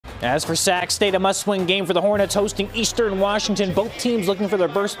As for Sac State, a must-win game for the Hornets hosting Eastern Washington. Both teams looking for their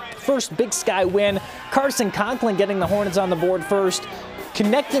first Big Sky win. Carson Conklin getting the Hornets on the board first,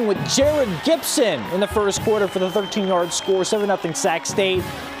 connecting with Jared Gibson in the first quarter for the 13-yard score, 7-0 Sac State.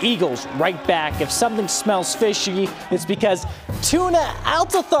 Eagles right back. If something smells fishy, it's because Tuna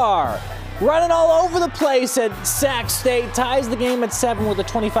Altathar running all over the place at Sac State ties the game at 7 with a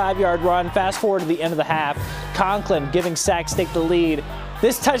 25-yard run. Fast forward to the end of the half. Conklin giving Sac State the lead.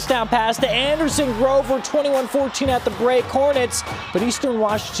 This touchdown pass to Anderson Grover, 21-14 at the break. Hornets, but Eastern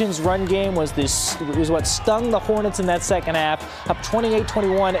Washington's run game was what stung the Hornets in that second half. Up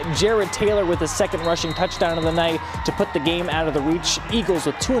 28-21, Jared Taylor with his second rushing touchdown of the night to put the game out of the reach. Eagles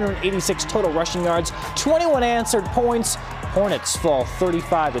with 286 total rushing yards, 21 answered points. Hornets fall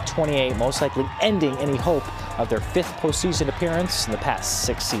 35-28, most likely ending any hope of their 5th postseason appearance in the past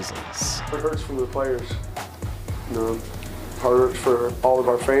 6 seasons. It hurts from the players. You know, hurts for all of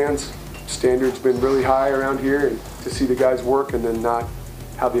our fans. Standard's been really high around here, and to see the guys work and then not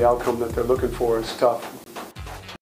have the outcome that they're looking for is tough.